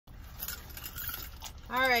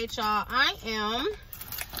All right, y'all. I am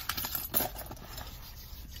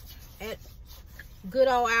at good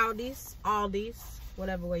old Aldi's,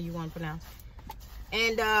 whatever way you want to pronounce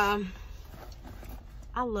it. And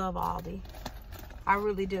I love Aldi. I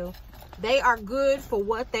really do. They are good for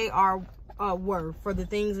what they are worth. For the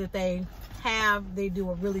things that they have, they do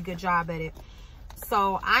a really good job at it.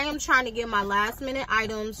 So I am trying to get my last minute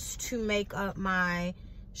items to make up my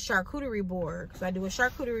charcuterie board. So I do a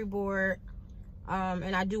charcuterie board.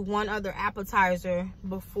 And I do one other appetizer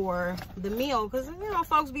before the meal, because you know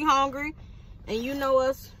folks be hungry, and you know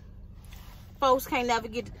us folks can't never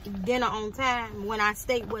get dinner on time when I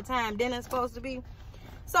state what time dinner's supposed to be.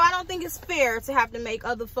 So I don't think it's fair to have to make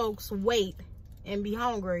other folks wait and be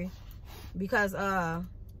hungry because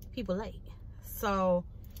people late. So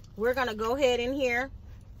we're gonna go ahead in here,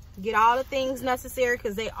 get all the things necessary,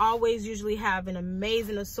 because they always usually have an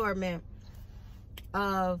amazing assortment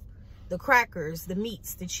of the crackers, the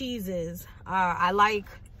meats, the cheeses. I like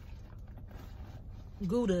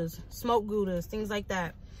Goudas, smoked Goudas, things like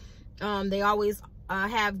that. They always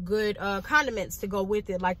have good condiments to go with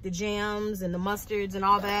it, like the jams and the mustards and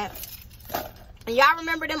all that. And y'all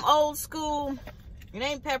remember them old school, it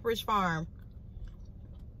ain't Pepperidge Farm.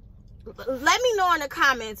 Let me know in the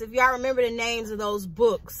comments if y'all remember the names of those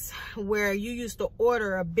books where you used to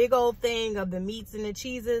order a big old thing of the meats and the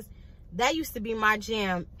cheeses. That used to be my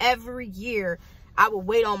jam. Every year I would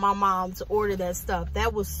wait on my mom to order that stuff.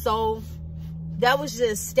 That was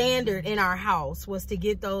just standard in our house, was to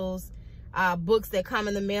get those books that come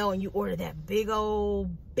in the mail, and you order that big old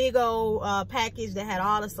package that had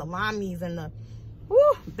all the salamis and the,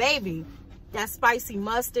 whoo, baby, that spicy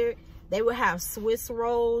mustard. They would have Swiss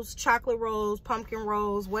rolls, chocolate rolls, pumpkin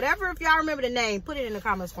rolls, whatever. If y'all remember the name, put it in the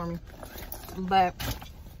comments for me. But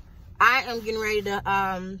I am getting ready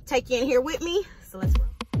to take you in here with me. So let's go.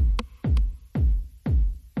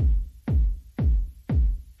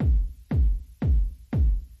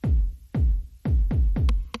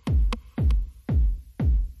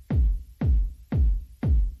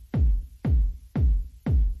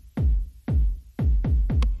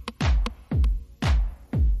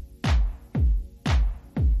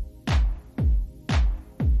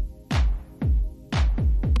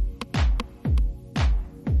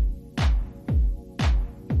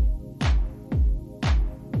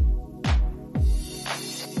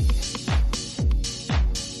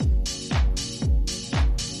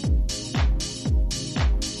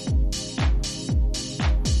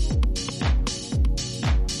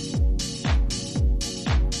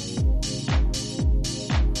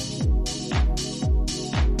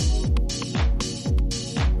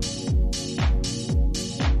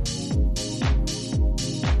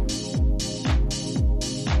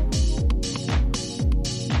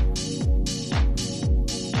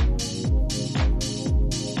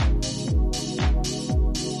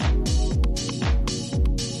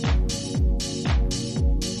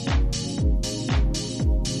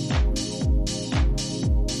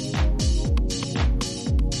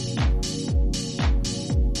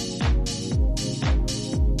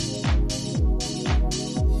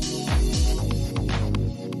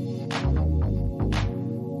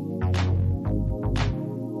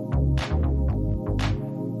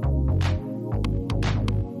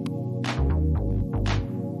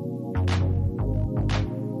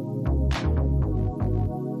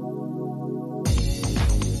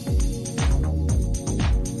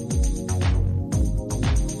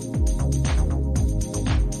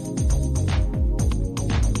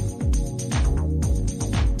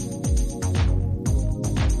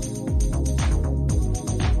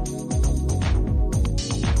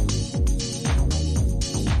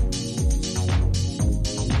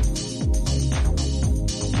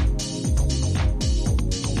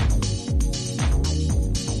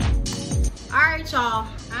 Y'all,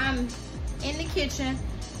 I'm in the kitchen.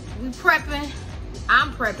 We prepping.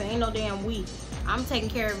 I'm prepping. Ain't no damn we. I'm taking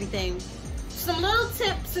care of everything. Some little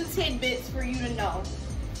tips and tidbits for you to know,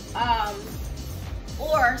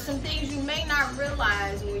 or some things you may not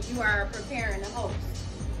realize when you are preparing to host.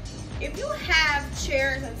 If you have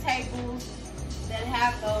chairs and tables that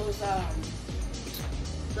have those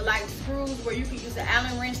the like screws where you can use the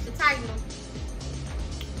Allen wrench to tighten them,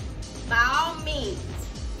 by all means,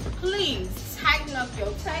 please tighten up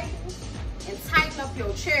your tables and tighten up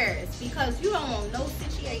your chairs, because you don't want no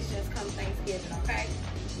situations come Thanksgiving, okay?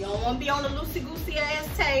 You don't want to be on a loosey-goosey ass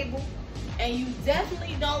table, and you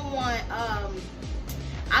definitely don't want, I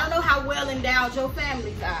don't know how well endowed your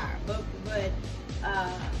families are, but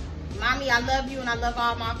mommy, I love you, and I love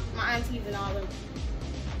all my aunties and all of them.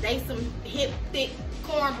 They some hip, thick,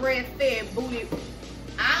 cornbread fed booty.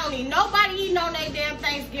 I don't need nobody nobody eating on their damn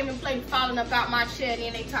Thanksgiving plate falling up out my chair and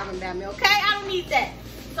then they talking about me, okay? I don't need that.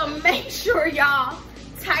 So make sure y'all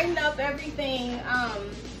tighten up everything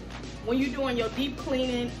when you're doing your deep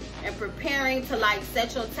cleaning and preparing to like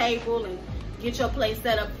set your table and get your place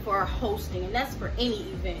set up for hosting. And that's for any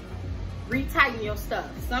event. Retighten your stuff.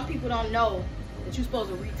 Some people don't know that you're supposed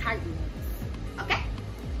to retighten this. Okay?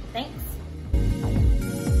 Thanks.